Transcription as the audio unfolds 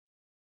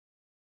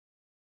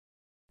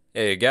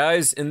Hey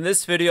guys, in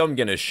this video I'm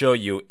going to show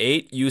you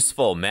 8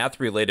 useful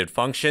math-related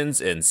functions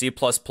in C++.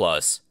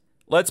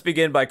 Let's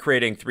begin by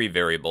creating 3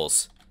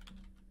 variables.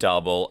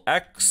 Double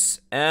x,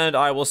 and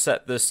I will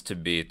set this to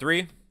be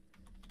 3.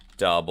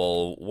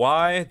 Double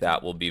y,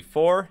 that will be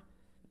 4.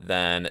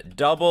 Then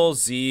double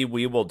z,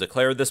 we will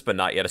declare this but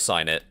not yet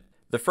assign it.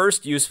 The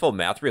first useful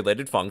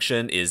math-related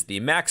function is the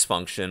max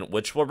function,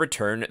 which will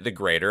return the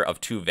greater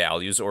of 2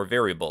 values or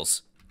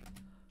variables.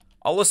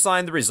 I'll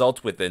assign the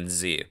result within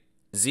z.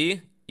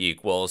 Z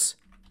equals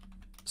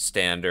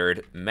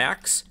standard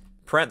max,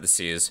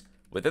 parentheses,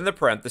 within the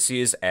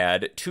parentheses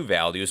add 2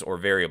 values or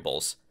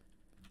variables.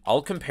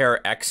 I'll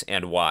compare x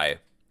and y.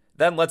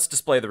 Then let's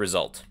display the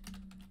result.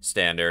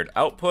 Standard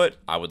output,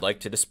 I would like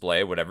to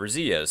display whatever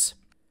z is.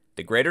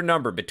 The greater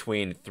number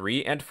between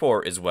 3 and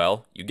 4 is,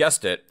 well, you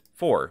guessed it,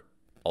 4.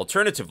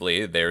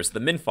 Alternatively, there's the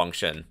min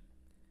function.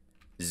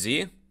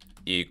 Z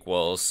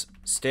equals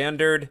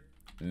standard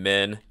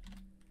min.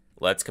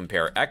 Let's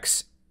compare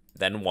x,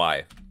 then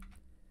y.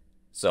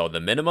 So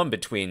the minimum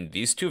between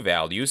these 2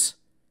 values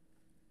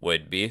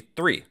would be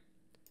 3.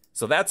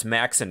 So that's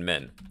max and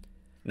min.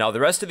 Now the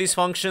rest of these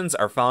functions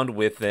are found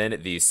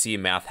within the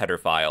cmath header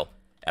file.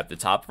 At the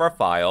top of our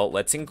file,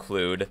 let's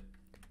include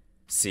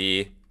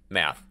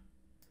cmath.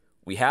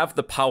 We have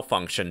the pow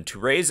function to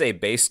raise a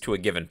base to a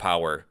given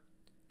power.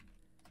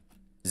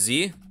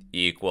 Z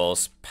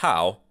equals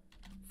pow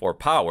for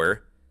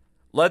power.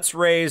 Let's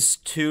raise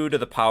 2 to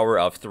the power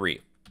of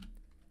 3.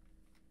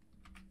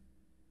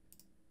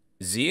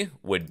 Z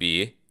would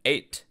be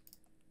 8.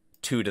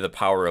 2 to the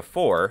power of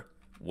 4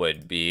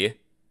 would be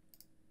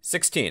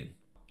 16.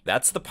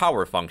 That's the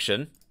power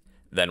function.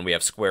 Then we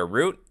have square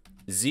root.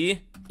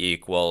 Z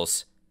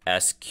equals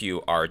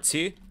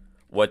sqrt.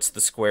 What's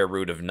the square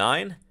root of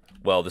 9?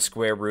 Well, the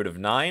square root of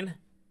 9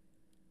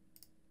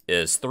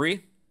 is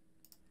 3.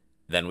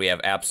 Then we have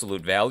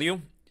absolute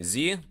value.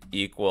 Z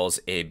equals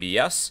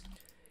abs.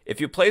 If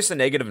you place a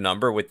negative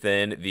number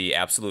within the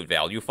absolute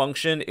value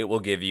function, it will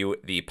give you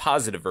the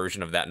positive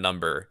version of that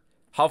number,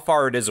 how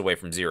far it is away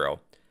from 0.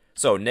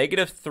 So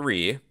negative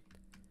 3,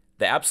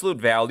 the absolute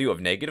value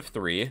of negative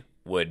 3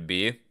 would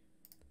be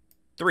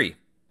 3.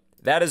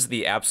 That is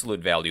the absolute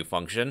value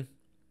function.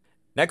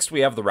 Next we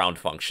have the round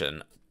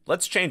function.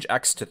 Let's change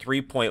x to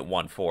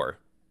 3.14.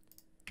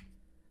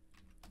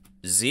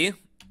 Z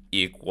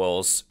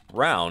equals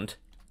round.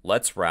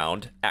 Let's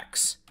round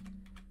x.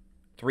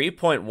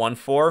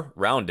 3.14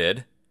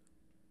 rounded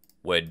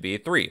would be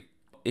 3.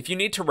 If you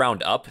need to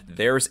round up,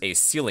 there's a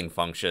ceiling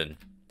function.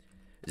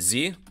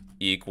 Z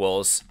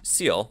equals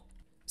ceil.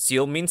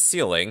 Ceil means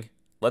ceiling.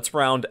 Let's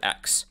round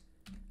x.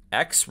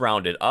 X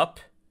rounded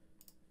up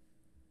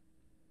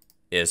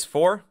is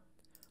 4.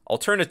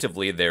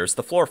 Alternatively, there's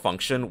the floor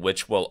function,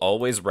 which will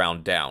always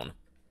round down.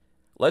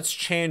 Let's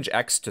change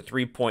x to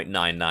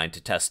 3.99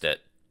 to test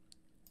it.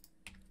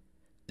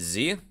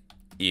 Z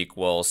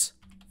equals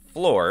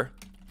floor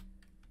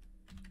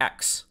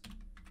x.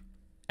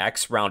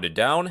 X rounded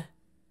down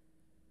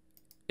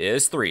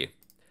is 3.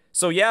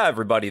 So yeah,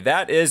 everybody,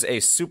 that is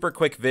a super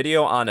quick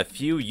video on a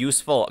few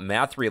useful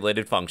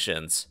math-related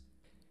functions.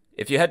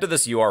 If you head to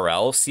this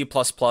URL,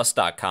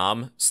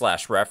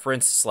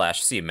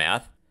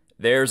 cplus.com/reference/cmath,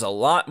 there's a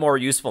lot more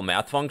useful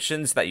math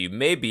functions that you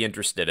may be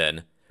interested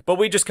in, but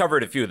we just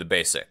covered a few of the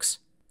basics.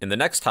 In the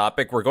next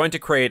topic, we're going to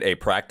create a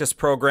practice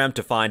program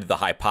to find the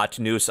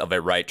hypotenuse of a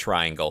right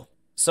triangle.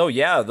 So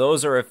yeah,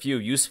 those are a few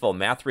useful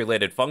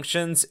math-related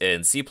functions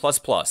in C++.